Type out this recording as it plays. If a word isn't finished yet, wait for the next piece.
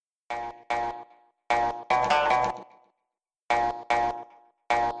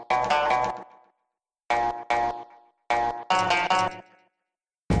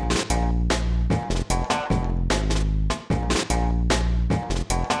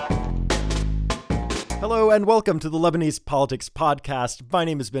Hello and welcome to the Lebanese Politics Podcast. My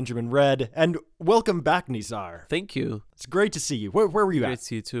name is Benjamin Red, and welcome back, Nizar. Thank you. It's great to see you. Where were you Great at? to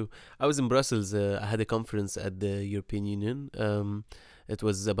see you too. I was in Brussels. I had a conference at the European Union. It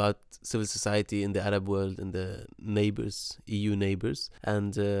was about civil society in the Arab world and the neighbors, EU neighbors,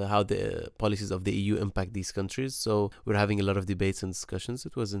 and how the policies of the EU impact these countries. So we're having a lot of debates and discussions.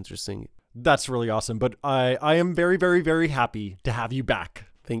 It was interesting. That's really awesome, but I am very, very, very happy to have you back.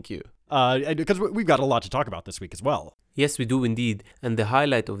 Thank you. Because we've got a lot to talk about this week as well. Yes, we do indeed. And the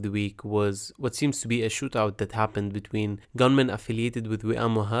highlight of the week was what seems to be a shootout that happened between gunmen affiliated with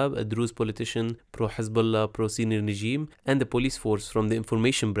Weham Wahab, a Druze politician, pro-Hezbollah, pro-Syrian regime, and the police force from the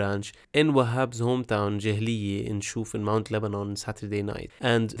information branch in Wahab's hometown, Jahliye, in Shuf in Mount Lebanon on Saturday night.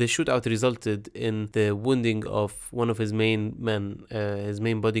 And the shootout resulted in the wounding of one of his main men, his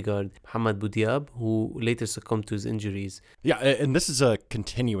main bodyguard, Mohammed Boudiab, who later succumbed to his injuries. Yeah, and this is a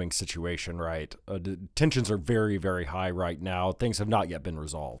continuing situation, right? The tensions are very, very high right now. Things have not yet been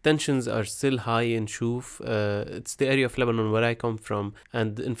resolved. Tensions are still high in Shuf. It's the area of Lebanon where I come from.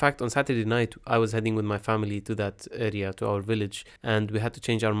 And in fact, on Saturday night, I was heading with my family to that area, to our village. And we had to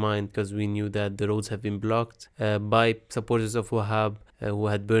change our mind because we knew that the roads have been blocked by supporters of Wahab who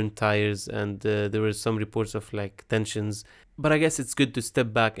had burned tires. And there were some reports of tensions. But I guess it's good to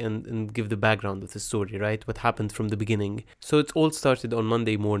step back and give the background of the story, right? What happened from the beginning. So it all started on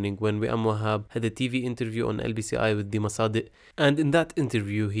Monday morning when Weham Wahab had a TV interview on LBCI with Dima Sadiq. And in that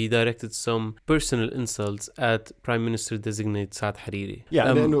interview, he directed some personal insults at Prime Minister-designate Saad Hariri. Yeah,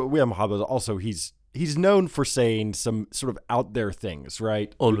 and Weham Wahab also, he's known for saying some sort of out there things,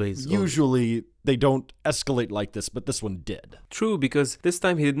 right? Always. Usually they don't escalate like this, but this one did. True, because this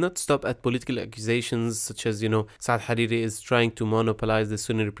time he did not stop at political accusations such as, Saad Hariri is trying to monopolize the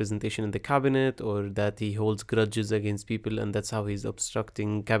Sunni representation in the cabinet, or that he holds grudges against people and that's how he's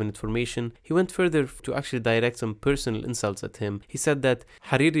obstructing cabinet formation. He went further to actually direct some personal insults at him. He said that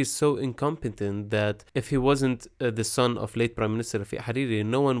Hariri is so incompetent that if he wasn't the son of late Prime Minister Rafiq Hariri,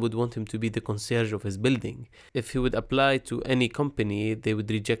 no one would want him to be the concierge of his building. If he would apply to any company, they would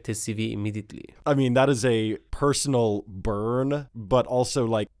reject his CV immediately. I mean, that is a personal burn, but also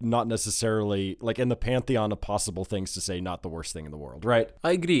not necessarily in the pantheon of possible things to say, not the worst thing in the world, right?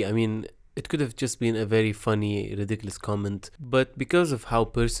 I agree. I mean, it could have just been a very funny, ridiculous comment, but because of how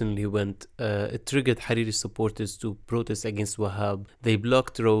personally it went, it triggered Hariri's supporters to protest against Wahab. They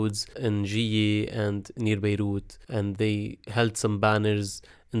blocked roads in Jiyeh and near Beirut, and they held some banners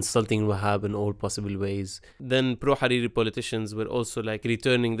insulting Wahab in all possible ways. Then pro-Hariri politicians were also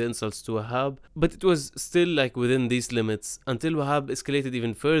returning the insults to Wahab, but it was still within these limits until Wahab escalated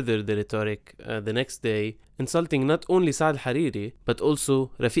even further the rhetoric the next day, insulting not only Saad Hariri but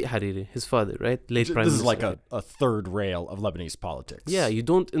also Rafiq Hariri, his father, right? Late Prime Minister. This is a third rail of Lebanese politics. Yeah, you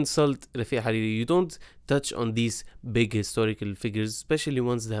don't insult Rafiq Hariri, you don't touch on these big historical figures, especially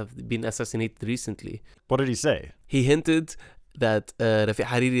ones that have been assassinated recently. What did he say? He hinted that Rafiq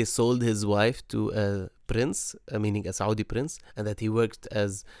Hariri sold his wife to a prince, meaning a Saudi prince, and that he worked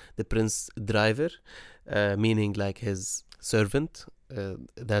as the prince driver, meaning his servant.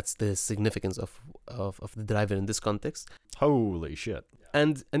 That's the significance of the driver in this context. Holy shit.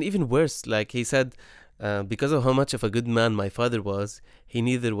 And even worse, he said, because of how much of a good man my father was, he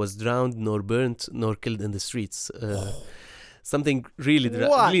neither was drowned nor burnt nor killed in the streets. Something really,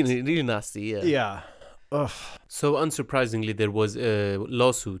 really nasty. Yeah. Ugh. So unsurprisingly, there was a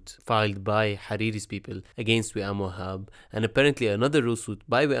lawsuit filed by Hariri's people against Weham Wahab, and apparently another lawsuit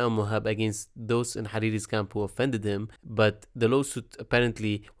by Weham Wahab against those in Hariri's camp who offended him. But the lawsuit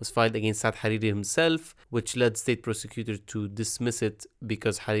apparently was filed against Saad Hariri himself, which led state prosecutors to dismiss it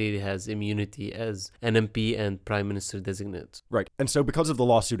because Hariri has immunity as an MP and Prime Minister designate. Right. And so because of the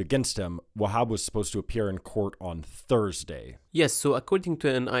lawsuit against him, Wahab was supposed to appear in court on Thursday. Yes, so according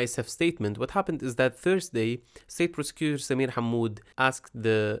to an ISF statement, what happened is that Thursday, State Prosecutor Samir Hammoud asked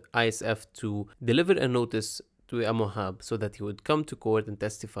the ISF to deliver a notice to Weham Wahab so that he would come to court and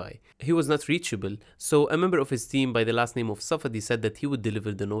testify. He was not reachable, so a member of his team by the last name of Safadi said that he would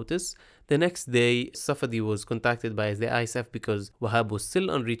deliver the notice. The next day, Safadi was contacted by the ISF because Wahab was still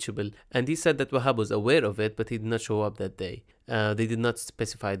unreachable, and he said that Wahab was aware of it, but he did not show up that day. They did not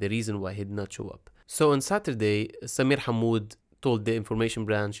specify the reason why he did not show up. So on Saturday, Samir Hammoud told the information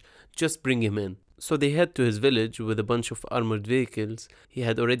branch, just bring him in. So they head to his village with a bunch of armored vehicles. He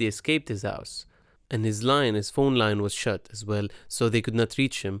had already escaped his house. And his phone line was shut as well, so they could not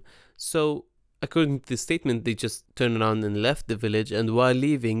reach him. So, according to the statement, they just turned around and left the village, and while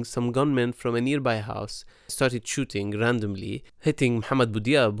leaving, some gunmen from a nearby house started shooting randomly, hitting Mohammed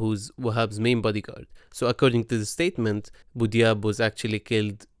Boudiab, who's Wahab's main bodyguard. So according to the statement, Boudiab was actually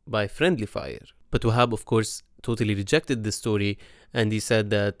killed by friendly fire. But Wahab, of course, totally rejected the story, and he said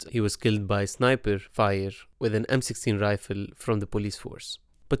that he was killed by sniper fire with an M16 rifle from the police force.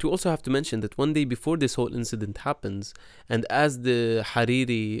 But we also have to mention that one day before this whole incident happens, and as the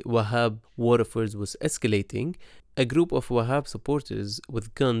Hariri-Wahab war of words was escalating, a group of Wahab supporters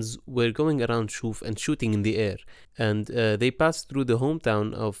with guns were going around Shuf and shooting in the air. And they passed through the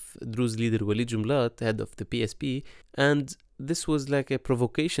hometown of Druze leader Walid Jumblat, head of the PSP, and this was like a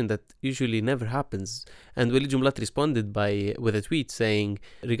provocation that usually never happens. And Walid Jumblat responded with a tweet saying,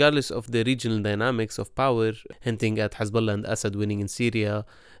 regardless of the regional dynamics of power, hinting at Hezbollah and Assad winning in Syria,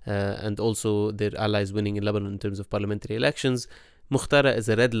 and also their allies winning in Lebanon in terms of parliamentary elections, Mukhtara is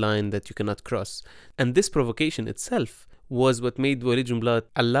a red line that you cannot cross. And this provocation itself was what made Walid Jumblat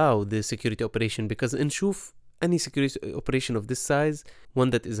allow the security operation, because in Shuf, any security operation of this size,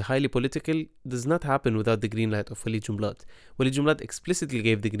 one that is highly political, does not happen without the green light of Walid Jumblat. Walid Jumblat explicitly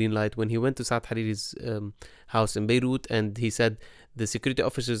gave the green light when he went to Saad Hariri's house in Beirut, and he said the security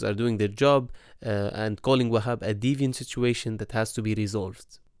officers are doing their job and calling Wahab a deviant situation that has to be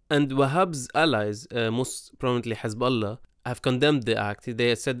resolved. And Wahab's allies, most prominently Hezbollah, have condemned the act.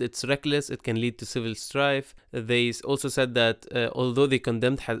 They said it's reckless, it can lead to civil strife. They also said that although they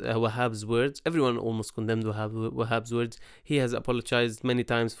condemned Wahab's words, everyone almost condemned Wahab's words, he has apologized many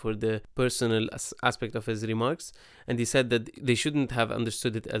times for the personal aspect of his remarks, and he said that they shouldn't have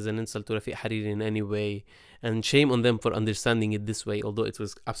understood it as an insult to Rafiq Hariri in any way, and shame on them for understanding it this way, although it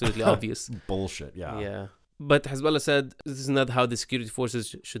was absolutely obvious. Bullshit, yeah. Yeah. But Hezbollah said this is not how the security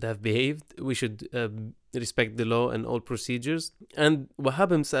forces should have behaved. We should respect the law and all procedures. And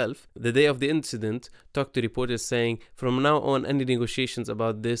Wahab himself, the day of the incident, talked to reporters saying, from now on, any negotiations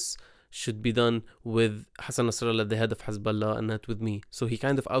about this should be done with Hassan Nasrallah, the head of Hezbollah, and not with me. So he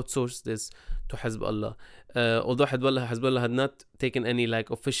kind of outsourced this to Hezbollah. Although Hezbollah had not taken any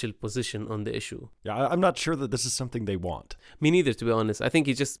official position on the issue. Yeah, I'm not sure that this is something they want. Me neither, to be honest. I think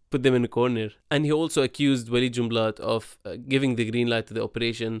he just put them in a corner. And he also accused Walid Jumblat of giving the green light to the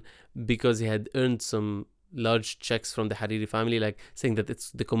operation because he had earned some large checks from the Hariri family, saying that it's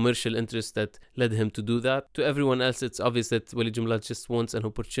the commercial interest that led him to do that. To everyone else, it's obvious that Walid Jumblat just wants an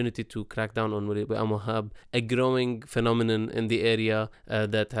opportunity to crack down on Wahab, a growing phenomenon in the area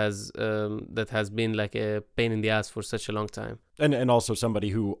that has been like a pain in the ass for such a long time. And also somebody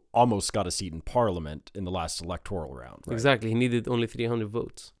who almost got a seat in parliament in the last electoral round. Right? Exactly. He needed only 300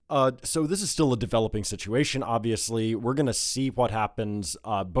 votes. So this is still a developing situation, obviously. We're going to see what happens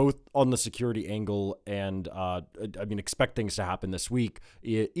both on the security angle and, expect things to happen this week,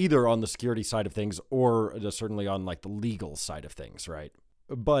 either on the security side of things or certainly on the legal side of things, right?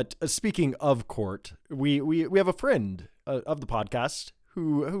 But speaking of court, we have a friend of the podcast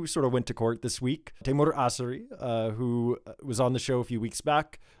who sort of went to court this week, Timur Asari, who was on the show a few weeks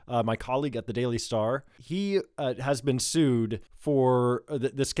back, my colleague at the Daily Star. He has been sued for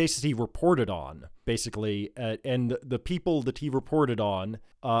this case that he reported on, basically, and the people that he reported on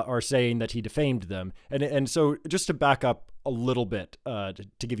are saying that he defamed them. And so just to back up a little bit, to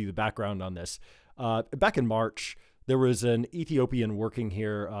give you the background on this, back in March, there was an Ethiopian working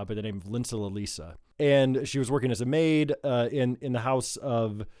here by the name of Linsa Lalisa. And she was working as a maid in the house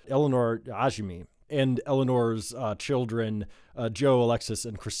of Eleanor Ajmi and Eleanor's children, Joe, Alexis,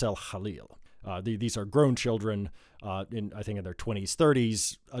 and Chriselle Khalil. These are grown children, I think in their 20s,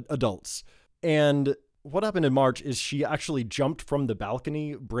 30s, adults. And what happened in March is she actually jumped from the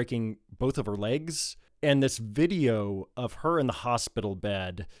balcony, breaking both of her legs. And this video of her in the hospital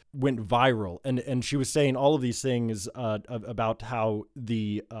bed went viral. And she was saying all of these things about how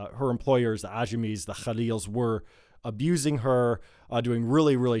her employers, the Ajmis, the Khalils, were abusing her, doing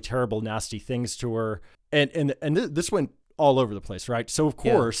really, really terrible, nasty things to her. And this went all over the place, right? So, of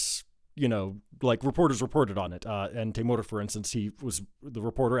course, reporters reported on it. And Timur, for instance, he was the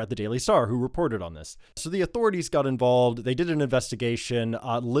reporter at the Daily Star who reported on this. So the authorities got involved. They did an investigation.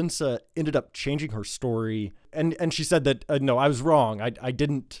 Linsa ended up changing her story. And she said that, no, I was wrong. I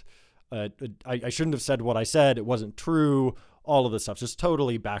didn't, I shouldn't have said what I said. It wasn't true. All of this stuff, just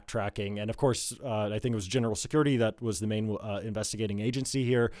totally backtracking. And of course, I think it was General Security that was the main investigating agency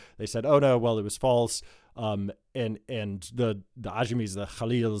here. They said, oh no, well, it was false. And the Ajmis, the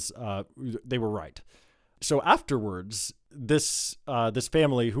Khalils, they were right. So afterwards, this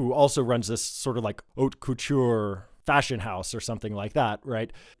family who also runs this sort of haute couture fashion house or something like that,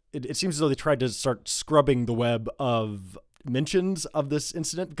 right? It seems as though they tried to start scrubbing the web of mentions of this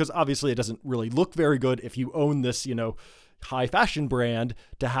incident, because obviously it doesn't really look very good if you own this, high fashion brand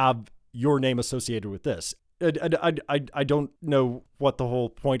to have your name associated with this. I don't know what the whole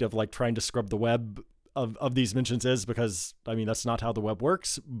point of trying to scrub the web of these mentions is, because I mean that's not how the web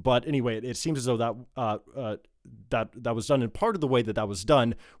works. But anyway, it seems as though that was done, and part of the way that was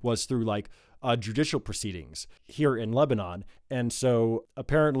done was through like judicial proceedings here in Lebanon. And so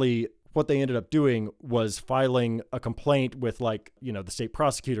apparently what they ended up doing was filing a complaint with like, the state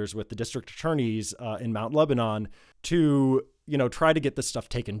prosecutors, with the district attorneys in Mount Lebanon to, try to get this stuff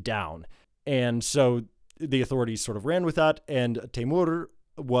taken down. And so the authorities sort of ran with that, and Timur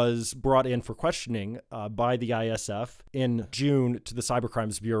was brought in for questioning by the ISF in June to the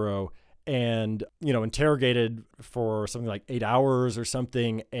Cybercrimes Bureau, and, interrogated for something like 8 hours or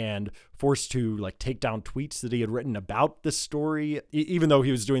something, and forced to like take down tweets that he had written about this story, even though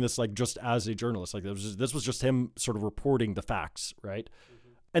he was doing this like just as a journalist. Like this was just him sort of reporting the facts, right? Mm-hmm.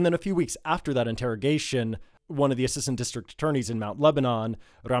 And then a few weeks after that interrogation, one of the assistant district attorneys in Mount Lebanon,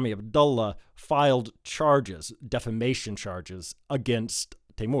 Rami Abdullah, filed defamation charges against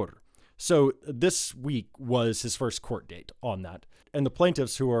Timur. So this week was his first court date on that. And the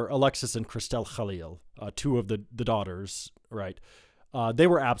plaintiffs, who are Alexis and Christelle Khalil, two of the daughters, right, they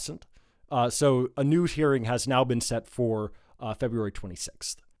were absent. So a new hearing has now been set for February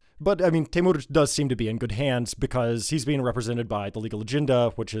 26th. But, I mean, Timur does seem to be in good hands because he's being represented by the Legal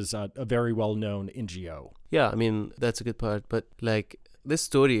Agenda, which is a very well-known NGO. Yeah, I mean, that's a good part. But, like, this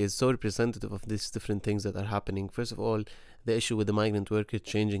story is so representative of these different things that are happening. First of all, the issue with the migrant worker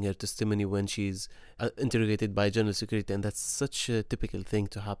changing her testimony when she's interrogated by general security. And that's such a typical thing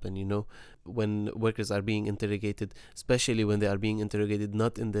to happen, when workers are being interrogated, especially when they are being interrogated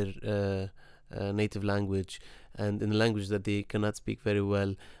not in their native language and in a language that they cannot speak very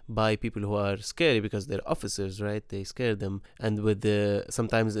well, by people who are scary because they're officers, right? They scare them, and with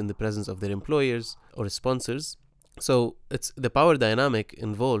sometimes in the presence of their employers or sponsors. So it's the power dynamic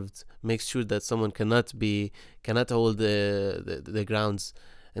involved makes sure that someone cannot hold the grounds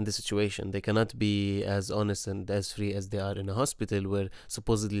in the situation. They cannot be as honest and as free as they are in a hospital where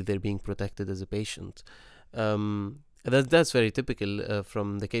supposedly they're being protected as a patient. That's very typical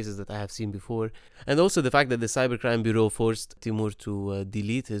from the cases that I have seen before. And also the fact that the Cybercrime Bureau forced Timur to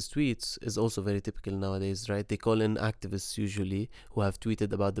delete his tweets is also very typical nowadays, right? They call in activists usually who have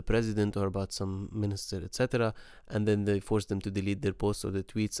tweeted about the president or about some minister, etc. And then they force them to delete their posts or their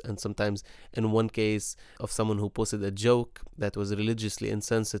tweets. And sometimes in one case of someone who posted a joke that was religiously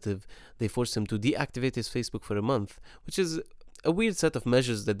insensitive, they forced him to deactivate his Facebook for a month, which is a weird set of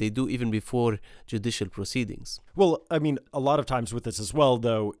measures that they do even before judicial proceedings. Well, I mean, a lot of times with this as well,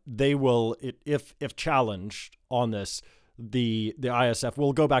 though, they will, if challenged on this, the ISF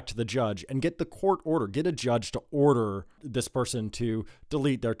will go back to the judge and get a judge to order this person to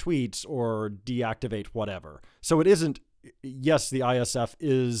delete their tweets or deactivate whatever. So it isn't, yes, the ISF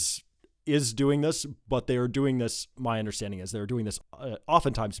is doing this, but they are doing this, my understanding is they're doing this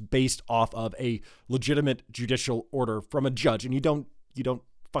oftentimes based off of a legitimate judicial order from a judge, and you don't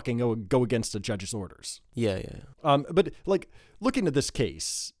fucking go against a judge's orders. Yeah. But like looking at this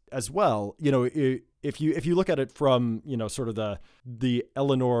case as well, if you look at it from, sort of the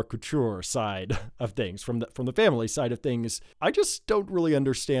Eleanor Couture side of things, from the family side of things, I just don't really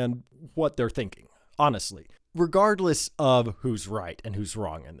understand what they're thinking, honestly. Regardless of who's right and who's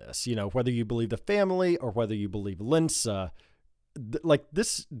wrong in this, whether you believe the family or whether you believe Linsa,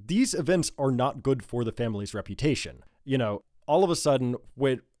 these events are not good for the family's reputation. All of a sudden,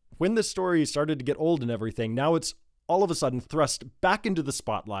 when this story started to get old and everything, now it's all of a sudden thrust back into the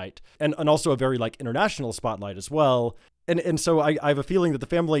spotlight, and also a very like international spotlight as well. And so I have a feeling that the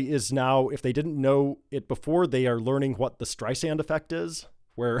family is now, if they didn't know it before, they are learning what the Streisand effect is,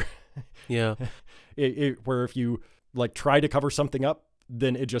 where yeah. Where if you like try to cover something up,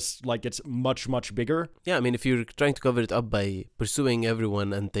 then it just like gets much, much bigger. Yeah, I mean, if you're trying to cover it up by pursuing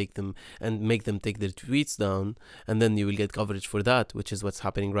everyone and make them take their tweets down, and then you will get coverage for that, which is what's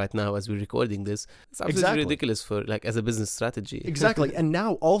happening right now as we're recording this. It's absolutely ridiculous for as a business strategy. Exactly. And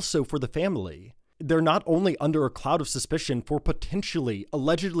now also for the family, they're not only under a cloud of suspicion for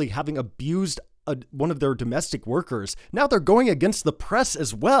allegedly having abused one of their domestic workers. Now they're going against the press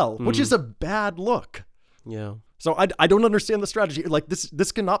as well, which is a bad look. Yeah. So I don't understand the strategy. Like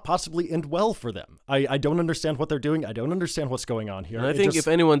this cannot possibly end well for them. I don't understand what they're doing. I don't understand what's going on here. And I think if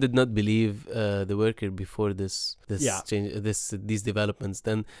anyone did not believe the worker before these developments,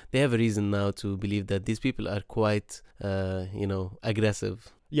 then they have a reason now to believe that these people are quite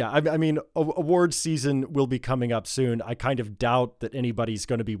aggressive. Yeah, I mean, awards season will be coming up soon. I kind of doubt that anybody's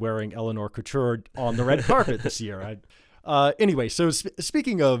going to be wearing Eleanor Couture on the red carpet this year. Anyway, so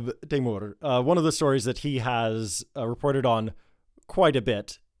speaking of Timur, one of the stories that he has reported on quite a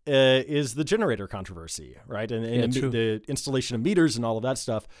bit is the generator controversy, right? And the installation of meters and all of that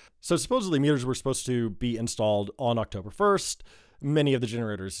stuff. So supposedly meters were supposed to be installed on October 1st. Many of the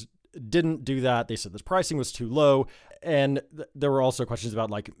generators didn't do that. They said the pricing was too low. And there were also questions about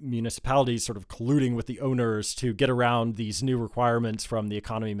like municipalities sort of colluding with the owners to get around these new requirements from the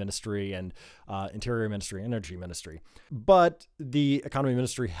economy ministry and interior ministry, energy ministry. But the economy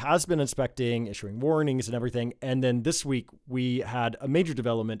ministry has been inspecting, issuing warnings and everything. And then this week we had a major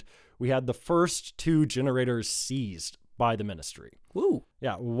development. We had the first 2 generators seized by the ministry. Woo.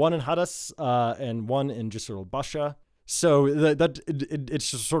 Yeah, one in Hadas and one in Jisr al-Basha. So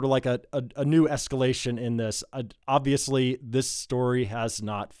it's just sort of like a new escalation in this. Obviously, this story has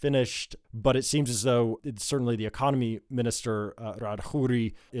not finished, but it seems as though it's certainly the economy minister, Rad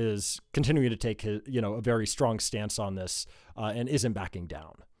Khouri, is continuing to take a very strong stance on this and isn't backing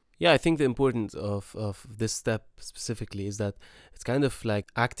down. Yeah, I think the importance of this step specifically is that it's kind of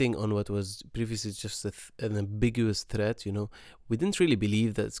like acting on what was previously just an ambiguous threat. We didn't really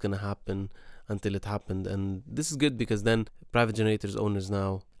believe that it's going to happen until it happened, and this is good because then private generators owners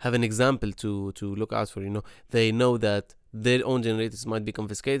now have an example to look out for. They know that their own generators might be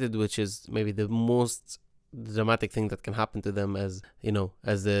confiscated, which is maybe the most dramatic thing that can happen to them as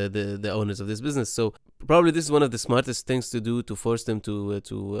the owners of this business. So probably this is one of the smartest things to do, to force them to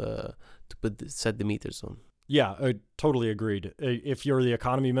set the meters on. Yeah, I totally agreed. If you're the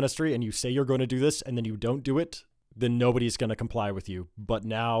economy ministry and you say you're going to do this and then you don't do it, then nobody's going to comply with you. But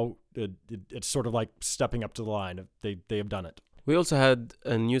now it's sort of like stepping up to the line. They have done it. We also had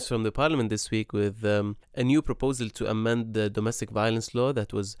news from the parliament this week with a new proposal to amend the domestic violence law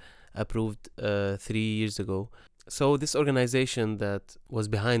that was approved 3 years ago. So this organization that was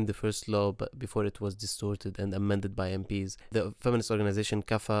behind the first law but before it was distorted and amended by MPs, the feminist organization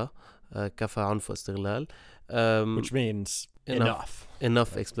Kafa Anf Istiglal, which means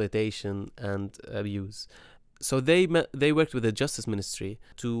enough exploitation and abuse. So they worked with the Justice Ministry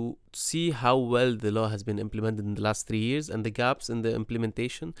to see how well the law has been implemented in the last 3 years and the gaps in the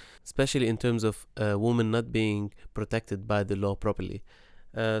implementation, especially in terms of women not being protected by the law properly.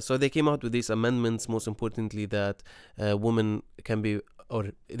 So they came out with these amendments, most importantly that women can be,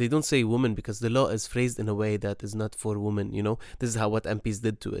 or they don't say women because the law is phrased in a way that is not for women. This is what MPs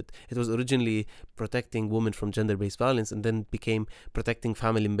did to it. It was originally protecting women from gender-based violence and then became protecting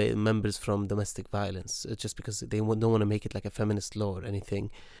family members from domestic violence, just because they don't want to make it like a feminist law or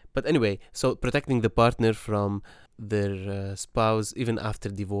anything. But anyway, so protecting the partner from their spouse even after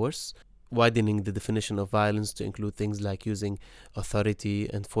divorce, widening the definition of violence to include things like using authority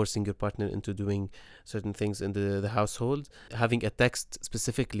and forcing your partner into doing certain things in the household, having a text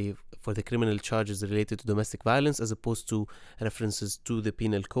specifically for the criminal charges related to domestic violence as opposed to references to the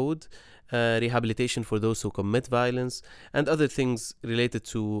penal code, rehabilitation for those who commit violence, and other things related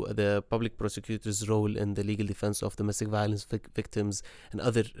to the public prosecutor's role in the legal defense of domestic violence victims and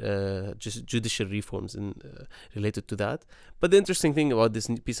other judicial reforms related to that. But the interesting thing about this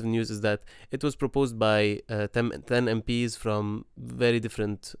piece of news is that it was proposed by 10 MPs from very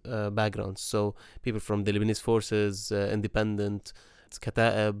different backgrounds. So people from the Lebanese forces, independent,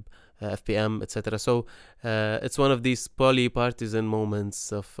 Kata'ib, FPM, etc. So it's one of these poly-partisan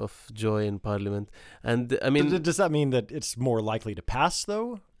moments of joy in Parliament. And I mean, does that mean that it's more likely to pass,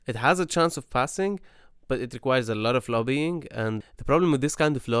 though? It has a chance of passing, but it requires a lot of lobbying. And the problem with this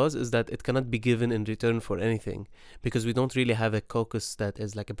kind of laws is that it cannot be given in return for anything, because we don't really have a caucus that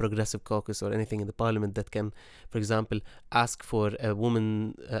is like a progressive caucus or anything in the parliament that can, for example, ask for a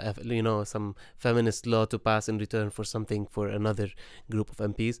woman, some feminist law to pass in return for something for another group of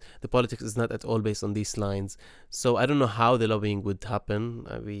MPs. The politics is not at all based on these lines. So I don't know how the lobbying would happen.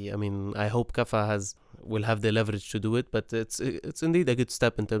 I hope Kafa will have the leverage to do it, but it's indeed a good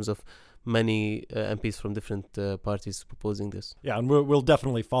step in terms of many MPs from different parties proposing this. Yeah, and we'll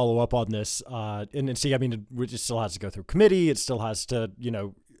definitely follow up on this and see. I mean, it still has to go through committee. It still has to,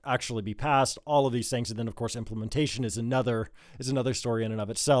 actually be passed. All of these things, and then of course implementation is another story in and of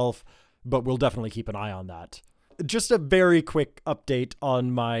itself. But we'll definitely keep an eye on that. Just a very quick update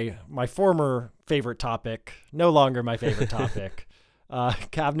on my former favorite topic, no longer my favorite topic.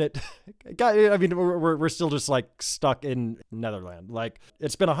 Cabinet. I mean, we're still just like stuck in Netherlands. Like,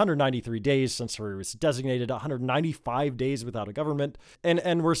 it's been 193 days since he was designated, 195 days without a government,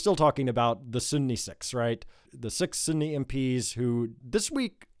 and we're still talking about the Sunni Six, right? The 6 Sunni MPs who this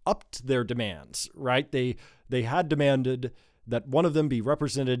week upped their demands, right? They had demanded that one of them be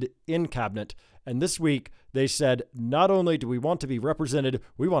represented in cabinet, and this week they said, not only do we want to be represented,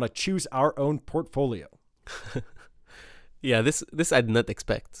 we want to choose our own portfolio. Yeah, this I did not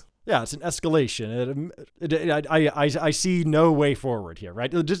expect. Yeah, it's an escalation. I see no way forward here, right?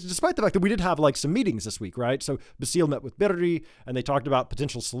 Despite the fact that we did have like some meetings this week, right? So Basile met with Berri and they talked about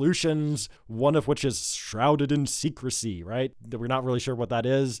potential solutions, one of which is shrouded in secrecy, right? That we're not really sure what that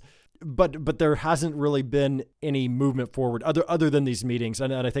is. But there hasn't really been any movement forward other than these meetings.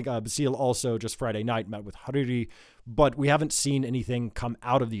 And I think Basile also just Friday night met with Hariri, but we haven't seen anything come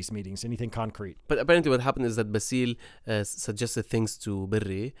out of these meetings, anything concrete. But apparently what happened is that Basile suggested things to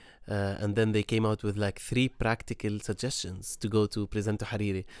Berri, and then they came out with like 3 practical suggestions to go to present to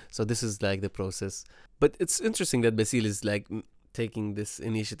Hariri. So this is like the process. But it's interesting that Basile is like taking this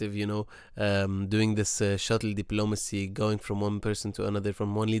initiative, doing this shuttle diplomacy, going from one person to another,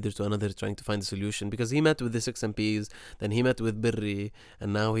 from one leader to another, trying to find a solution. Because he met with the 6 MPs, then he met with Berri,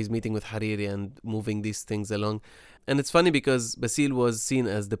 and now he's meeting with Hariri and moving these things along. And it's funny because Basile was seen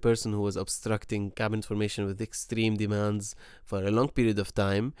as the person who was obstructing cabinet formation with extreme demands for a long period of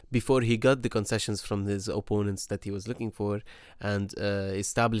time before he got the concessions from his opponents that he was looking for, and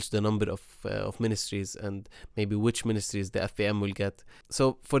established the number of ministries and maybe which ministries the FPM will get.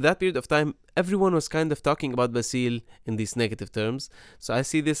 So for that period of time, everyone was kind of talking about Basile in these negative terms. So I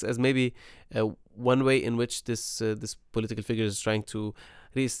see this as maybe one way in which this political figure is trying to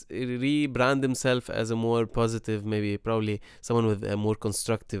rebrand himself as a more positive, maybe probably someone with a more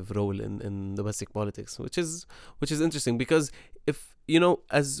constructive role in domestic politics, which is interesting because if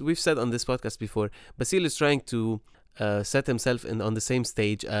as we've said on this podcast before, Basile is trying to set himself on the same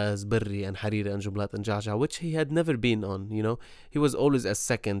stage as Berri and Hariri and Jumblat and Jaja, which he had never been on. He was always a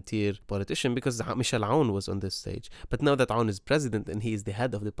second tier politician because Michel Aoun was on this stage. But now that Aoun is president and he is the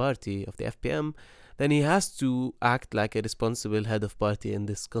head of the party of the FPM, then he has to act like a responsible head of party in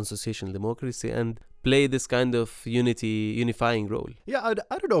this constitutional democracy and play this kind of unifying role. Yeah, I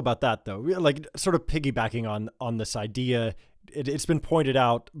don't know about that though. Like sort of piggybacking on this idea, it's been pointed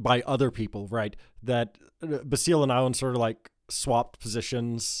out by other people, right, that Basile and Aoun sort of like swapped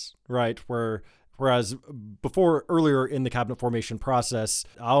positions, right, whereas earlier in the cabinet formation process,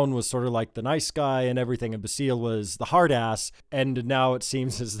 Aoun was sort of like the nice guy and everything, and Basile was the hard ass. And now it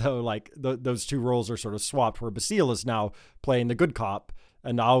seems as though like those two roles are sort of swapped, where Basile is now playing the good cop,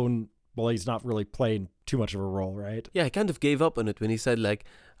 and Aoun, well, he's not really playing too much of a role, right? Yeah, he kind of gave up on it when he said, like,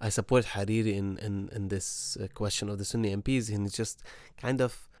 I support Hariri in this question of the Sunni MPs, and he's just kind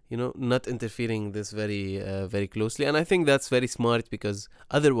of, not interfering this very, very closely. And I think that's very smart because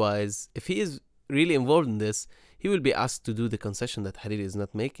otherwise, if he is really involved in this, he will be asked to do the concession that Hariri is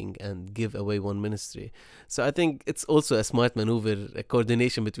not making and give away one ministry. So I think it's also a smart maneuver, a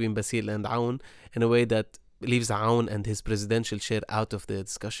coordination between Basile and Aoun in a way that leaves Aoun and his presidential chair out of the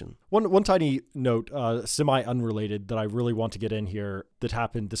discussion. One tiny note, semi-unrelated, that I really want to get in here that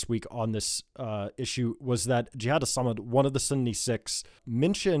happened this week on this issue was that Jihad Samad, one of the Sunni 6,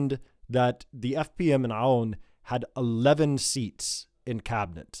 mentioned that the FPM and Aoun had 11 seats in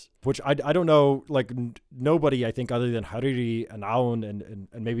cabinet, which I don't know, like nobody, I think, other than Hariri and Aoun and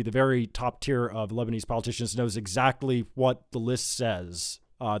maybe the very top tier of Lebanese politicians knows exactly what the list says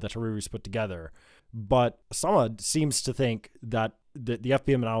that Hariri's put together. But Samad seems to think that the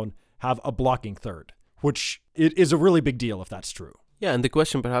FPM and Aoun have a blocking third, which is a really big deal if that's true. Yeah, and the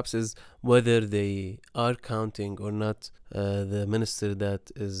question perhaps is whether they are counting or not the minister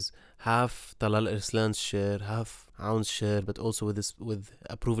that is half Talal Arslan's share, half Aoun's share, but also with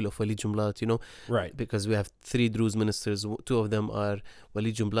approval of Walid Jumblat, Right. Because we have 3 Druze ministers, 2 of them are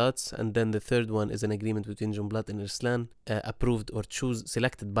Walid Jumblat's, and then the third one is an agreement between Jumblat and Arslan, approved or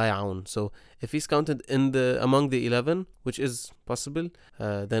selected by Aoun. So if he's counted among the 11, which is possible,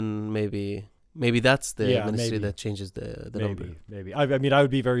 then maybe that's the ministry that changes the number. Maybe. I mean, I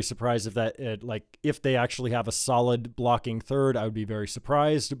would be very surprised if they actually have a solid blocking third. I would be very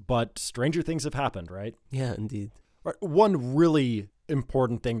surprised. But stranger things have happened, right? Yeah, indeed. Right. One really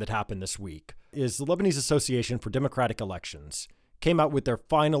important thing that happened this week is the Lebanese Association for Democratic Elections came out with their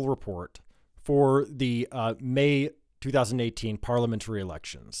final report for the May 2018 parliamentary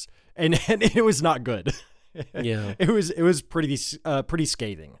elections, and it was not good. Yeah, it was pretty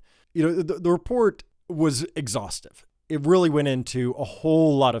scathing. The report was exhaustive. It really went into a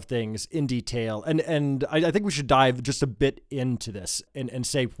whole lot of things in detail. And I think we should dive just a bit into this and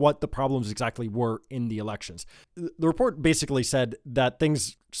say what the problems exactly were in the elections. The report basically said that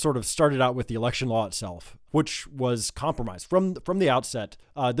things sort of started out with the election law itself, which was compromised from the outset.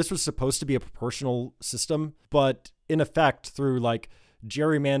 This was supposed to be a proportional system, but in effect, through like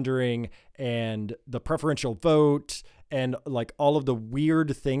gerrymandering and the preferential vote and like all of the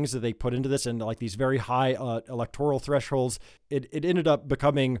weird things that they put into this and like these very high electoral thresholds, it ended up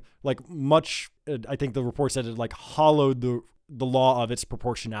becoming like much, I think the report said it like hollowed the law of its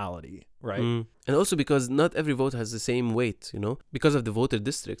proportionality, right? And also because not every vote has the same weight, because of the voter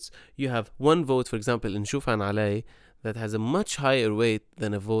districts. You have one vote, for example, in Shufan Alay that has a much higher weight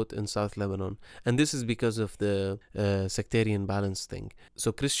than a vote in South Lebanon. And this is because of the sectarian balance thing.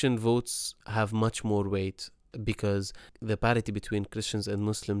 So Christian votes have much more weight because the parity between Christians and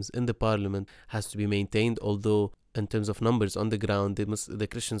Muslims in the parliament has to be maintained, although in terms of numbers on the ground, the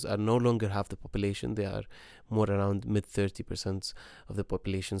Christians are no longer half the population. They are more around mid 30% of the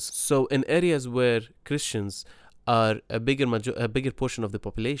population. So in areas where Christians are a bigger portion of the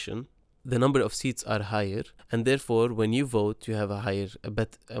population, the number of seats are higher, and therefore when you vote you have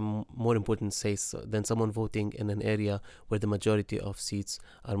a more important say than someone voting in an area where the majority of seats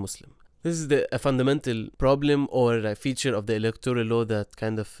are Muslim. This is a fundamental problem or a feature of the electoral law that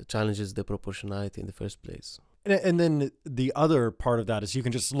kind of challenges the proportionality in the first place. And then the other part of that is you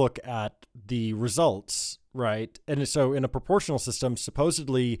can just look at the results, right? And so in a proportional system,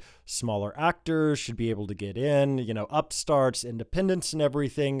 supposedly smaller actors should be able to get in, upstarts, independents and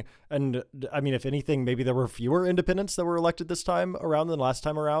everything. And I mean, if anything, maybe there were fewer independents that were elected this time around than last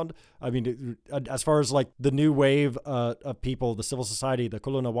time around. I mean, as far as like the new wave of people, the civil society, the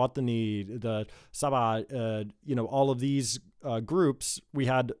Kuluna Watani, the Sabah, all of these groups, we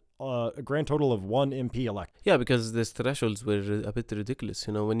had a grand total of one MP elect. Yeah, because these thresholds were a bit ridiculous.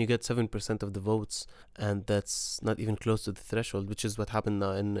 When you get 7% of the votes, and that's not even close to the threshold, which is what happened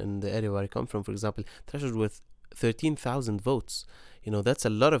now in the area where I come from, for example, threshold with 13,000 votes. That's a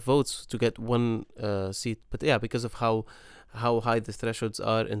lot of votes to get one seat. But yeah, because of how high the thresholds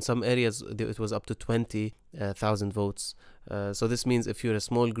are, in some areas it was up to 20,000 votes. So this means if you're a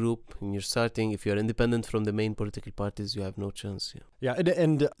small group and you're starting, if you're independent from the main political parties, you have no chance. Yeah,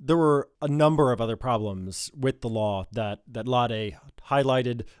 and there were a number of other problems with the law that Lade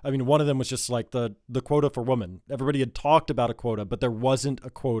highlighted. I mean, one of them was just like the quota for women. Everybody had talked about a quota, but there wasn't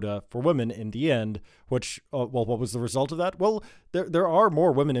a quota for women in the end, which, what was the result of that? Well, there are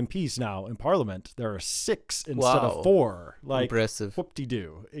more women MPs now in Parliament. There are 6 instead of 4. Like, impressive.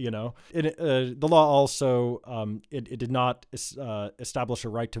 Whoop-de-doo, The law also, it did not establish a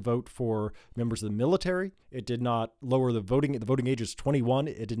right to vote for members of the military. It did not lower the voting age is 21.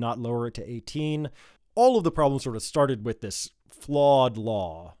 It did not lower it to 18. All of the problems sort of started with this flawed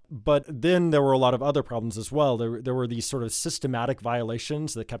law. But then there were a lot of other problems as well. There were these sort of systematic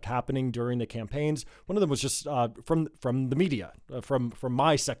violations that kept happening during the campaigns. One of them was just from the media, from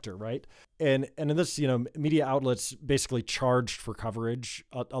my sector, right? And in this, media outlets basically charged for coverage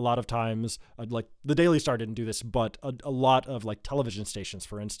a lot of times. Like the Daily Star didn't do this, but a lot of like television stations,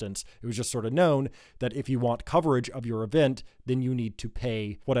 for instance, it was just sort of known that if you want coverage of your event, then you need to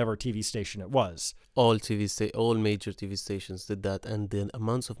pay whatever TV station it was. All major TV stations did that, and the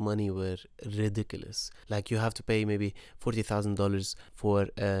amounts of money were ridiculous. Like you have to pay maybe $40,000 for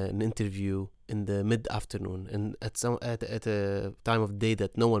an interview in the mid-afternoon and at a time of day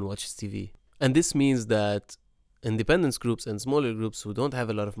that no one watches TV. And this means that independence groups and smaller groups who don't have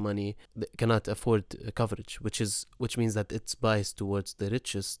a lot of money, they cannot afford coverage, which means that it's biased towards the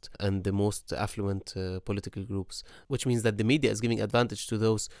richest and the most affluent political groups, which means that the media is giving advantage to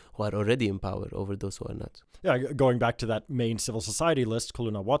those who are already in power over those who are not. Yeah, going back to that main civil society list,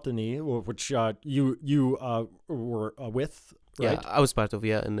 Kuluna Watani, which you were with, right? Yeah, I was part of,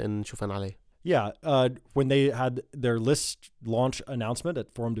 in Shufan Alay. Yeah, when they had their list launch announcement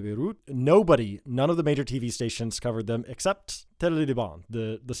at Forum de Beirut, none of the major TV stations covered them except Tele Liban,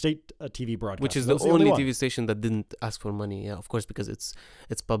 the state TV broadcast. Which is the only TV station that didn't ask for money, of course, because it's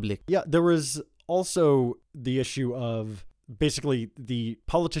public. Yeah, there was also the issue of basically the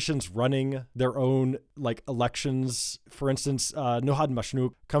politicians running their own like elections. For instance, Nohad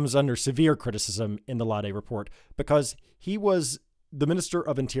Mashnouk comes under severe criticism in the Lade report because he was the Minister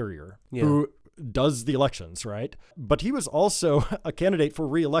of Interior, who does the elections, right? But he was also a candidate for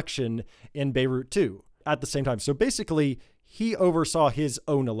re-election in Beirut too at the same time. So basically, he oversaw his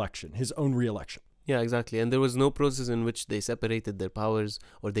own election, his own re-election. Yeah, exactly. And there was no process in which they separated their powers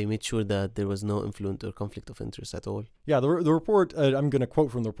or they made sure that there was no influence or conflict of interest at all. Yeah, the report, I'm going to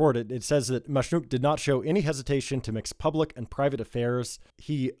quote from the report, it says that Mashnouk did not show any hesitation to mix public and private affairs.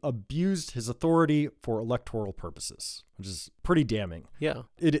 He abused his authority for electoral purposes, which is pretty damning. Yeah.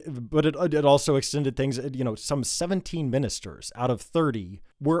 But it also extended things, some 17 ministers out of 30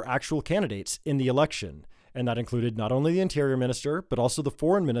 were actual candidates in the election. And that included not only the interior minister, but also the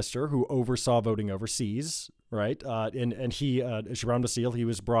foreign minister who oversaw voting overseas, right? And he, Shibran Basil, he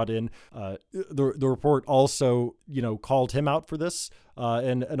was brought in. The report also, called him out for this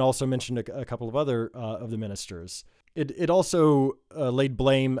and also mentioned a couple of other of the ministers. It also laid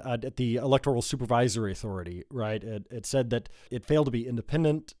blame at the Electoral Supervisory Authority, right? It said that it failed to be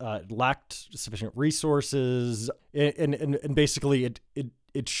independent, lacked sufficient resources, and basically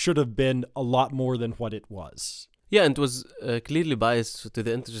it should have been a lot more than what it was. Yeah, and it was clearly biased to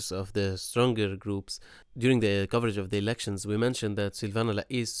the interests of the stronger groups. During the coverage of the elections, we mentioned that Silvana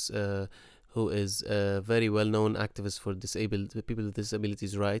Lais, who is a very well-known activist for disabled people with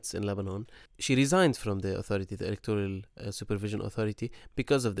disabilities rights in Lebanon, she resigned from the authority, the Electoral Supervision Authority,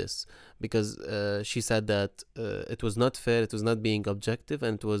 because of this. Because she said that it was not fair, it was not being objective,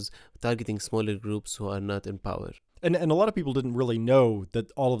 and it was targeting smaller groups who are not in power. And a lot of people didn't really know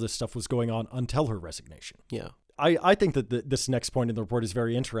that all of this stuff was going on until her resignation. Yeah. I think that this next point in the report is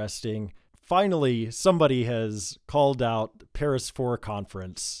very interesting. Finally, somebody has called out Paris for a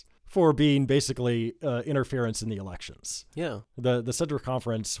conference for being basically interference in the elections. Yeah. The Center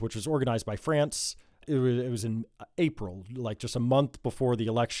Conference, which was organized by France, it was in April, like just a month before the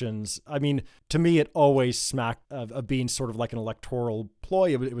elections. I mean, to me, it always smacked of being sort of like an electoral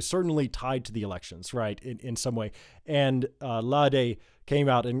ploy. It was certainly tied to the elections, right, in some way. And Lade came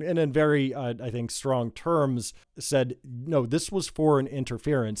out and in very, I think, strong terms said, no, this was foreign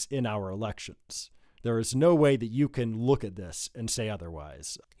interference in our elections. There is no way that you can look at this and say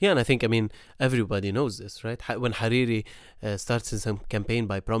otherwise. Yeah, and I think, everybody knows this, right? When Hariri starts his campaign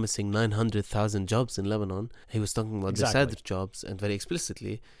by promising 900,000 jobs in Lebanon, he was talking about the Sadr jobs, and very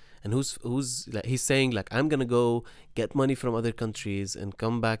explicitly. And who's like, he's saying, like, I'm going to go get money from other countries and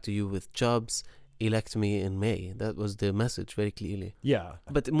come back to you with jobs. Elect me in May. That was the message very clearly. Yeah.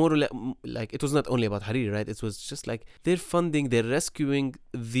 But more or less, like, it was not only about Hariri, right? It was just like they're rescuing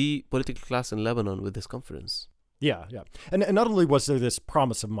the political class in Lebanon with this conference. Yeah. And not only was there this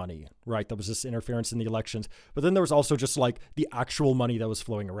promise of money, right? There was this interference in the elections, but then there was also just like the actual money that was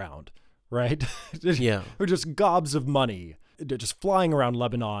flowing around, right? Yeah. Or just gobs of money just flying around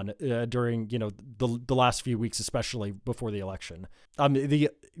Lebanon during, the last few weeks, especially before the election.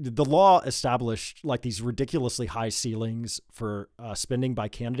 The law established like these ridiculously high ceilings for spending by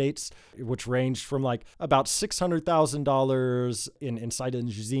candidates, which ranged from like about $600,000 in Saida and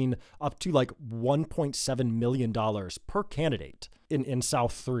Jazine up to like $1.7 million per candidate in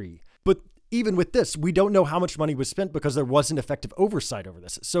South 3. But even with this, we don't know how much money was spent because there wasn't effective oversight over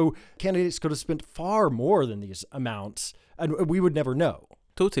this. So candidates could have spent far more than these amounts, and we would never know.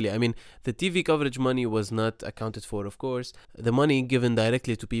 Totally. The TV coverage money was not accounted for, of course. The money given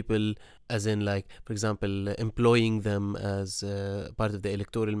directly to people, as in, like, for example, employing them as part of the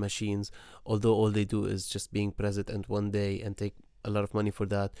electoral machines, although all they do is just being president one day and take a lot of money for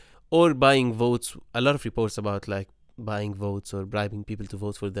that, or buying votes. A lot of reports about, like, buying votes or bribing people to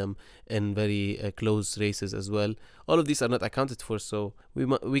vote for them in very close races as well. All of these are not accounted for, so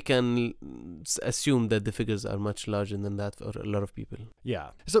we can assume that the figures are much larger than that for a lot of people.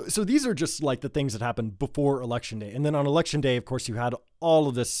 Yeah. So these are just like the things that happened before Election Day. And then on Election Day, of course, you had all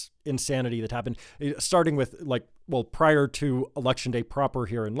of this insanity that happened, starting with prior to Election Day proper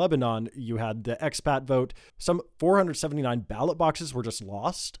here in Lebanon, you had the expat vote. Some 479 ballot boxes were just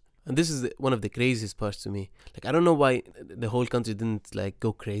lost. And this is one of the craziest parts to me. Like, I don't know why the whole country didn't like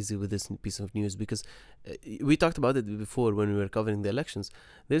go crazy with this piece of news, because we talked about it before when we were covering the elections.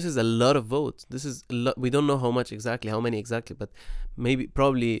 This is a lot of votes. This is a lot. We don't know how many exactly, but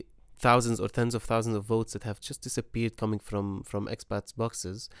probably thousands or tens of thousands of votes that have just disappeared coming from expats'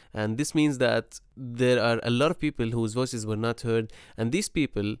 boxes. And this means that there are a lot of people whose voices were not heard, and these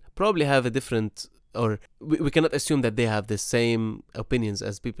people probably have a different, or we cannot assume that they have the same opinions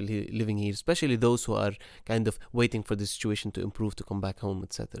as people living here, especially those who are kind of waiting for the situation to improve, to come back home,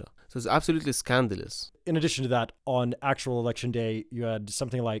 etc. So it's absolutely scandalous. In addition to that, on actual election day, you had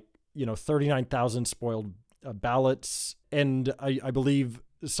something like 39,000 spoiled ballots, and I believe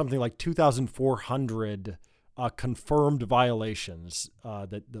something like 2,400 confirmed violations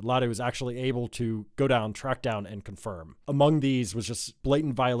that Lade was actually able to track down and confirm. Among these was just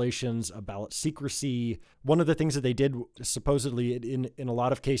blatant violations of ballot secrecy. One of the things that they did supposedly in a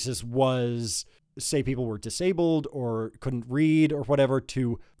lot of cases was say people were disabled or couldn't read or whatever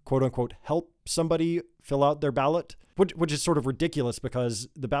to quote unquote help somebody fill out their ballot, which is sort of ridiculous because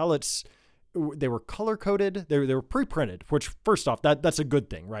the ballots, they were color coded. They were pre-printed, which first off, that's a good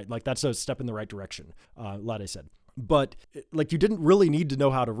thing, right? Like that's a step in the right direction, Lade said. But like you didn't really need to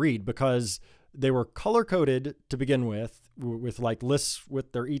know how to read because they were color coded to begin with like lists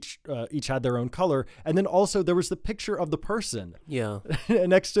with their each had their own color, and then also there was the picture of the person. Yeah.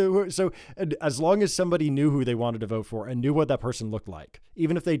 Next to, so as long as somebody knew who they wanted to vote for and knew what that person looked like,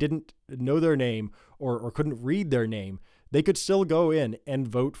 even if they didn't know their name or couldn't read their name, they could still go in and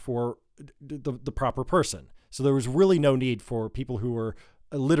vote for the proper person. So there was really no need for people who were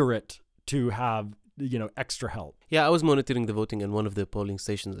illiterate to have, extra help. Yeah, I was monitoring the voting in one of the polling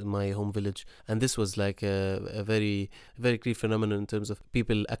stations in my home village, and this was like a very, very clear phenomenon in terms of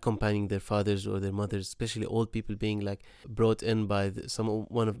people accompanying their fathers or their mothers, especially old people being like brought in by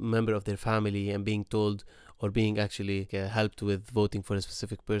member of their family and being told or being actually helped with voting for a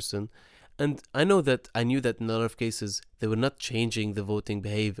specific person. And I knew that in a lot of cases they were not changing the voting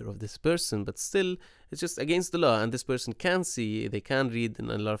behavior of this person, but still it's just against the law, and this person can see, they can read in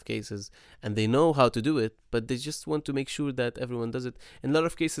a lot of cases, and they know how to do it, but they just want to make sure that everyone does it. In a lot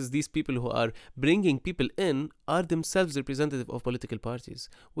of cases, these people who are bringing people in are themselves representative of political parties,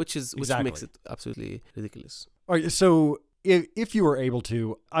 which makes it absolutely ridiculous. All right, so if you were able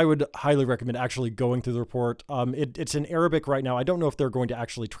to, I would highly recommend actually going through the report. It's in Arabic right now. I don't know if they're going to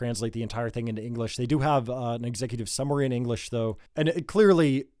actually translate the entire thing into English. They do have an executive summary in English, though. And it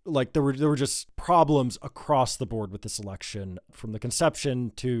clearly, like, there were just problems across the board with this election, from the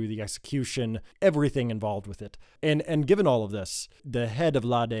conception to the execution, everything involved with it. And given all of this, the head of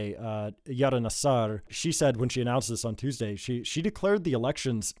Lade, Yara Nassar, she said when she announced this on Tuesday, she declared the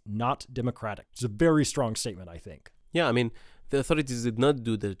elections not democratic. It's a very strong statement, I think. Yeah, I mean, the authorities did not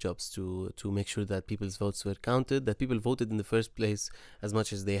do their jobs to make sure that people's votes were counted, that people voted in the first place as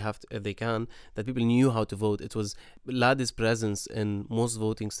much as they can, that people knew how to vote. It was Lade's presence in most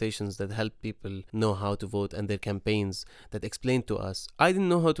voting stations that helped people know how to vote, and their campaigns that explained to us. I didn't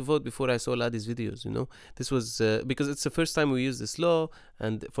know how to vote before I saw Lade's videos, This was because it's the first time we use this law,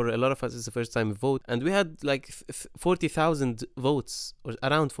 and for a lot of us it's the first time we vote. And we had like 40,000 votes, or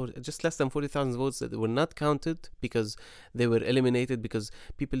just less than 40,000 votes that were not counted because they were eliminated because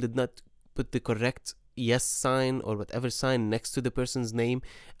people did not put the correct yes sign or whatever sign next to the person's name.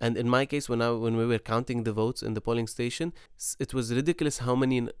 And in my case, when we were counting the votes in the polling station, it was ridiculous how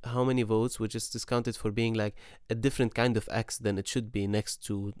many votes were just discounted for being like a different kind of X than it should be next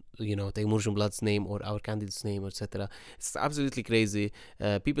to Taimur Jumblad's name or our candidate's name, etc. It's absolutely crazy.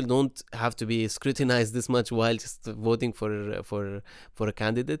 People don't have to be scrutinized this much while just voting for a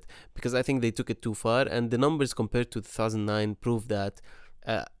candidate, because I think they took it too far, and the numbers compared to 2009 prove that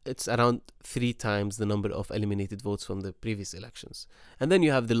it's around 3 times the number of eliminated votes from the previous elections. And then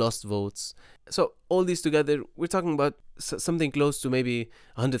you have the lost votes. So all these together, we're talking about something close to maybe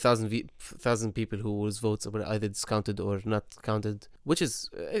 100,000 people whose votes were either discounted or not counted, which is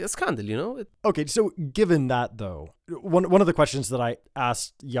a scandal, Okay, so given that, though, one of the questions that I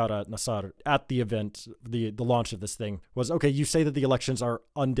asked Yara Nassar at the event, the launch of this thing, was, okay, you say that the elections are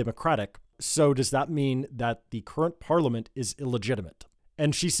undemocratic, so does that mean that the current parliament is illegitimate?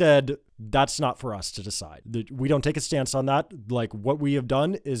 And she said, that's not for us to decide. We don't take a stance on that. Like, what we have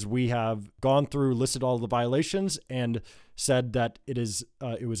done is we have gone through, listed all the violations, and said that it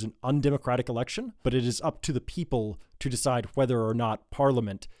was an undemocratic election, but it is up to the people to decide whether or not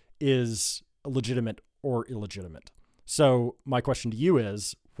Parliament is legitimate or illegitimate. So my question to you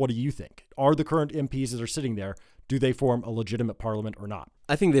is, what do you think? Are the current MPs that are sitting there, do they form a legitimate Parliament or not?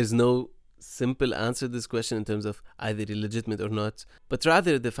 I think there's no simple answer to this question in terms of either illegitimate or not, but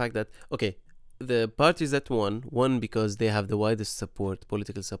rather the fact that, okay, the parties that won because they have the widest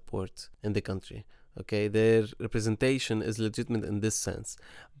political support in the country. Okay, their representation is legitimate in this sense,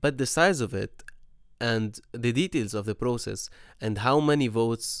 but the size of it and the details of the process and how many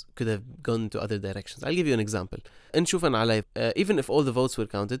votes could have gone to other directions. I'll give you an example. In Shufan Alay, even if all the votes were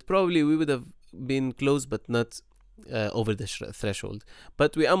counted, probably we would have been close but not over the threshold.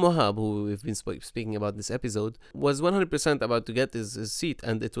 But Wiam Wahab, who we've been speaking about this episode, was 100% about to get his seat,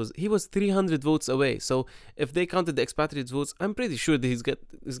 and he was 300 votes away. So if they counted the expatriates' votes, I'm pretty sure that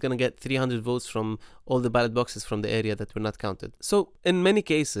he's gonna get 300 votes from all the ballot boxes from the area that were not counted. So in many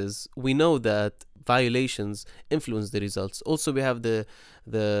cases, we know that violations influence the results. Also, we have the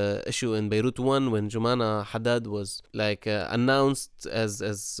issue in Beirut 1 when Jumana Haddad was announced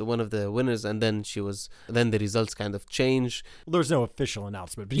as one of the winners, and then the results kind of changed. Well, there was no official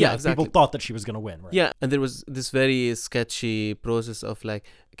announcement, but yeah, exactly. People thought that she was going to win, right? Yeah, and there was this very sketchy process of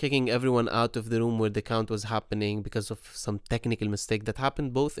kicking everyone out of the room where the count was happening because of some technical mistake that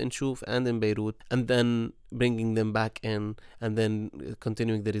happened both in Shuf and in Beirut, and then bringing them back in, and then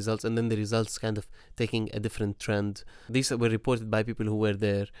continuing the results, and then the results kind of taking a different trend. These were reported by people who were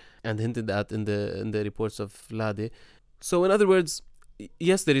there and hinted at in the reports of Lade. So in other words,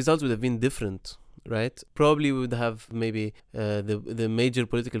 yes, the results would have been different, right? Probably we would have maybe the major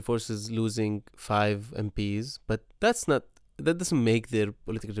political forces losing 5 MPs, but that doesn't make their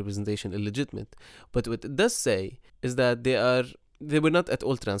political representation illegitimate. But what it does say is that they were not at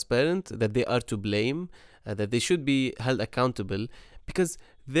all transparent, that they are to blame, that they should be held accountable, Because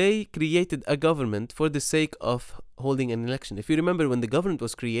they created a government for the sake of holding an election. If you remember, when the government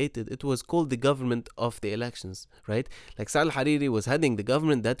was created, it was called the government of the elections, right? Like Saad al-Hariri was heading the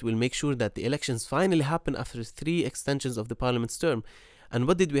government that will make sure that the elections finally happen after 3 extensions of the parliament's term. And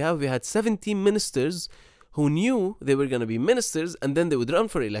what did we have? We had 17 ministers who knew they were going to be ministers, and then they would run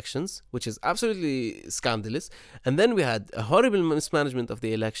for elections, which is absolutely scandalous. And then we had a horrible mismanagement of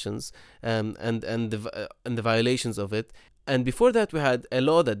the elections, and the violations of it. And before that, we had a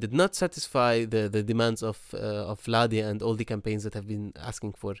law that did not satisfy the demands of Vladia and all the campaigns that have been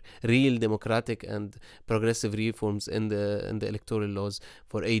asking for real democratic and progressive reforms in the electoral laws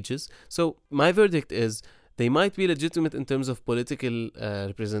for ages. So my verdict is, they might be legitimate in terms of political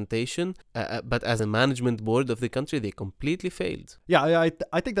representation, but as a management board of the country, they completely failed. Yeah,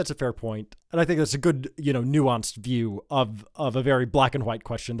 I think that's a fair point. And I think that's a good, nuanced view of a very black and white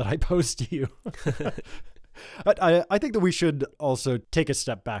question that I posed to you. I think that we should also take a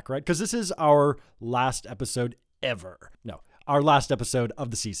step back, right? Because this is our last episode ever. No, our last episode of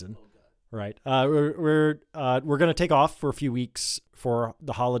the season. Right. We're going to take off for a few weeks for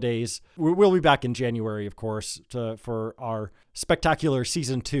the holidays. We'll be back in January, of course, for our spectacular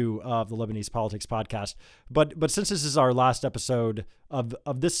season 2 of the Lebanese Politics Podcast. But since this is our last episode of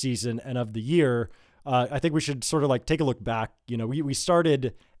this season and of the year, I think we should sort of like take a look back. We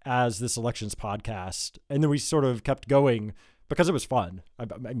started as this elections podcast, and then we sort of kept going because it was fun. I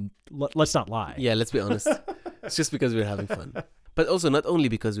mean, let's not lie. Yeah, let's be honest. It's just because we're having fun. But also not only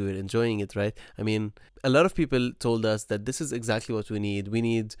because we were enjoying it, right? I mean, a lot of people told us that this is exactly what we need. We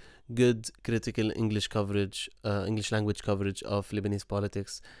need good critical English coverage, English language coverage of Lebanese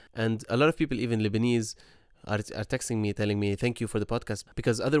politics. And a lot of people, even Lebanese, are texting me, telling me, thank you for the podcast,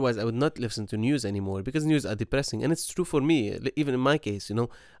 because otherwise I would not listen to news anymore, because news are depressing. And it's true for me, even in my case,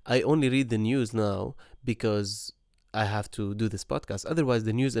 I only read the news now because I have to do this podcast. Otherwise,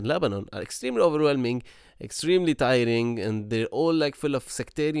 the news in Lebanon are extremely overwhelming, extremely tiring, and they're all like full of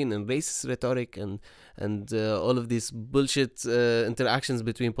sectarian and racist rhetoric and all of these bullshit interactions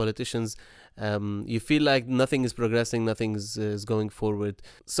between politicians. You feel like nothing is progressing, nothing is going forward.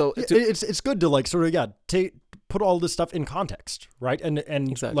 So it's good to like sort of put all this stuff in context, right? And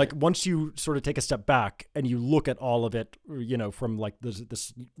exactly. Like once you sort of take a step back and you look at all of it, from like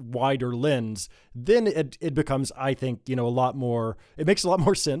this wider lens, then it becomes, I think, a lot more. It makes a lot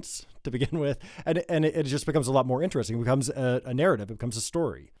more sense to begin with, and it just becomes a lot more interesting. It becomes a narrative. It becomes a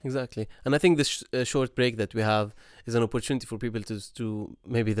story. Exactly. And I think this short break that we have is an opportunity for people to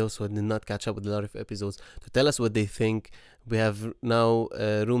maybe those who did not catch up with a lot of episodes, to tell us what they think. We have now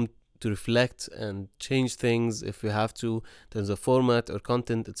room to reflect and change things if we have to, in terms of format or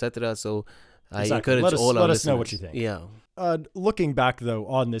content, etc. So I encourage all our listeners. Let us know what you think. Yeah. Looking back, though,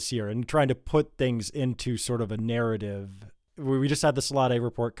 on this year and trying to put things into sort of a narrative, we just had the Salade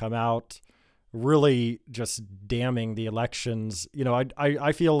report come out, really just damning the elections.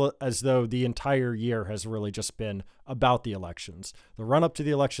 I feel as though the entire year has really just been about the elections, the run-up to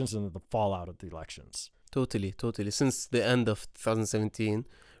the elections and the fallout of the elections. Totally. Since the end of 2017,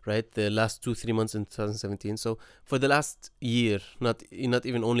 right? The last 2-3 months in 2017. So for the last year, not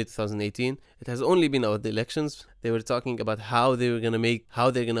even only 2018, it has only been about the elections. They were talking about how they're going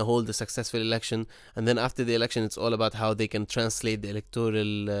to hold a successful election. And then after the election, it's all about how they can translate the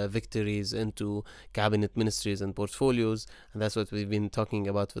electoral victories into cabinet ministries and portfolios. And that's what we've been talking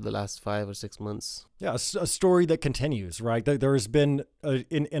about for the last 5 or 6 months. Yeah, a story that continues, right? There has been,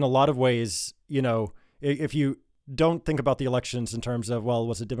 in a lot of ways, if you don't think about the elections in terms of, well,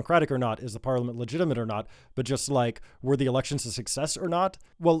 was it democratic or not? Is the parliament legitimate or not? But just like, were the elections a success or not?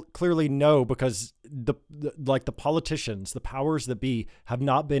 Well, clearly no, because the politicians, the powers that be, have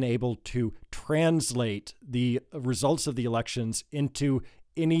not been able to translate the results of the elections into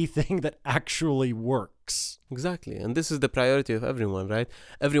anything that actually works. Exactly. And this is the priority of everyone, right?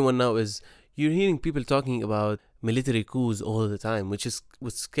 Everyone now you're hearing people talking about military coups all the time, which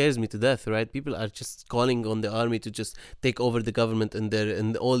scares me to death, right? People are just calling on the army to just take over the government,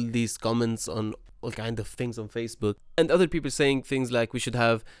 and all these comments on all kind of things on Facebook, and other people saying things like we should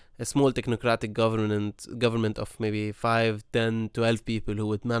have a small technocratic government of maybe 5, 10, 12 people who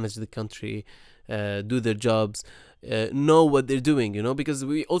would manage the country, do their jobs, know what they're doing, because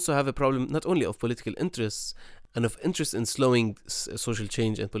we also have a problem not only of political interests and of interest in slowing social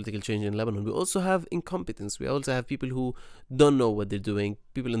change and political change in Lebanon. We also have incompetence. We also have people who don't know what they're doing,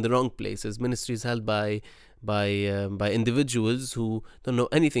 people in the wrong places, ministries held by individuals who don't know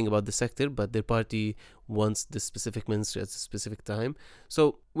anything about the sector, but their party wants this specific ministry at a specific time.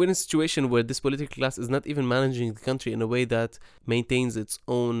 So we're in a situation where this political class is not even managing the country in a way that maintains its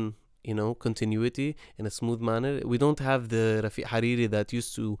own continuity in a smooth manner. We don't have the Rafiq Hariri that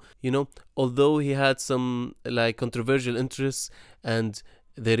used to, although he had some like controversial interests, and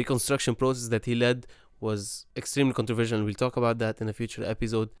the reconstruction process that he led was extremely controversial. We'll talk about that in a future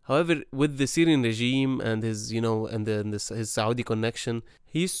episode. However, with the Syrian regime and his, his Saudi connection,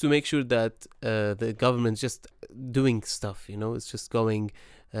 he used to make sure that the government's just doing stuff, it's just going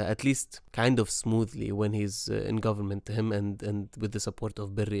at least kind of smoothly when he's in government, him and with the support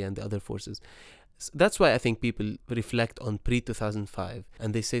of Berri and the other forces. That's why I think people reflect on pre-2005,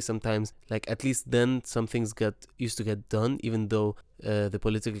 and they say sometimes, like, at least then some things used to get done, even though the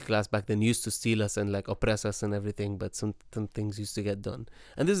political class back then used to steal us and like oppress us and everything, but some things used to get done.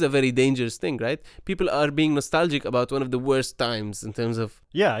 And this is a very dangerous thing, right? People are being nostalgic about one of the worst times in terms of...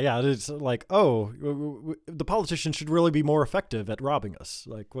 Yeah, it's like, the politicians should really be more effective at robbing us.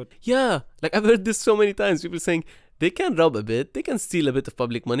 Like, what? Yeah, like I've heard this so many times, people saying, they can rob a bit, they can steal a bit of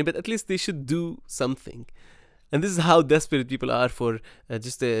public money, but at least they should do something. And this is how desperate people are for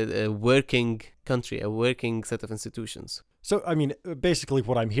just a working country, a working set of institutions. So, I mean, basically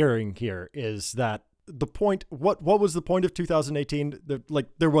what I'm hearing here is that the point, what was the point of 2018?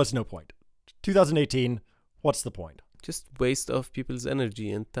 There was no point. 2018, what's the point? Just waste of people's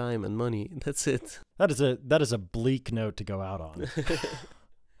energy and time and money. That's it. That is a bleak note to go out on.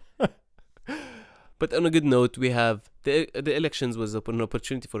 But on a good note, we have the elections was an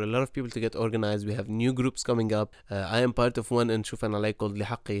opportunity for a lot of people to get organized. We have new groups coming up. I am part of one in Shufan Alay called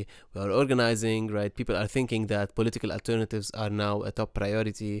Lihaqi. We are organizing, right? People are thinking that political alternatives are now a top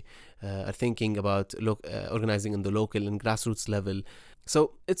priority, are thinking about organizing on the local and grassroots level.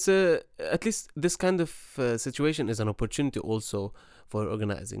 So it's at least this kind of situation is an opportunity also for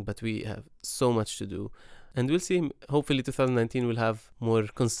organizing, but we have so much to do. And we'll see, hopefully 2019 will have more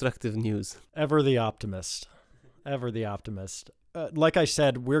constructive news. Ever the optimist. Like I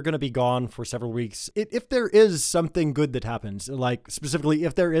said, we're going to be gone for several weeks. If there is something good that happens, like specifically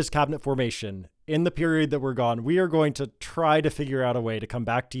if there is cabinet formation in the period that we're gone, we are going to try to figure out a way to come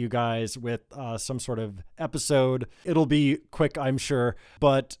back to you guys with some sort of episode. It'll be quick, I'm sure,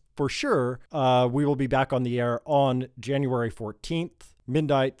 but for sure, we will be back on the air on January 14th.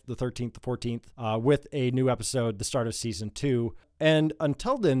 Midnight, the 13th, the 14th, with a new episode, the start of season 2. And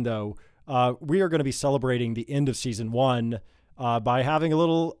until then, though, we are going to be celebrating the end of season 1 by having a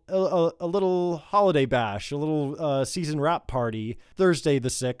little holiday bash, a little season wrap party, Thursday the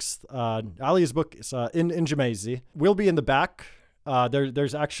 6th. Ali's book is in Jamaizi. We'll be in the back.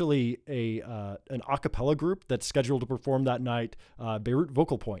 There's actually an a cappella group that's scheduled to perform that night, Beirut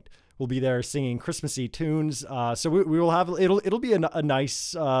Vocal Point. We'll be there singing Christmassy tunes. So we will have, it'll be a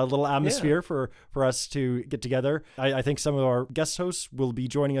nice little atmosphere for us to get together. I think some of our guest hosts will be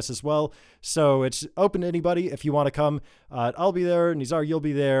joining us as well. So it's open to anybody if you want to come. I'll be there. Nizar, you'll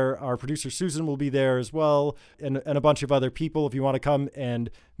be there. Our producer Susan will be there as well. And a bunch of other people if you want to come and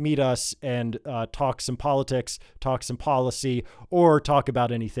meet us and talk some politics, talk some policy, or talk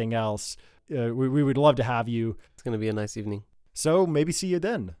about anything else. We would love to have you. It's going to be a nice evening. So maybe see you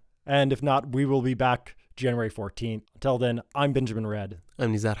then. And if not, we will be back January 14th. Until then, I'm Benjamin Red.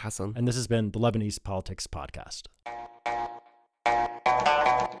 I'm Nizar Hassan. And this has been the Lebanese Politics Podcast.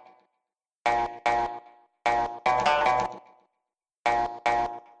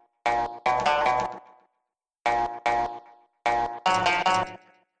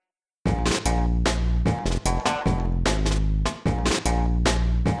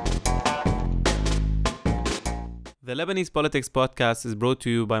 The Lebanese Politics Podcast is brought to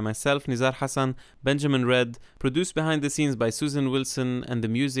you by myself, Nizar Hassan, Benjamin Red, produced behind the scenes by Susan Wilson, and the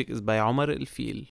music is by Omar El Fil.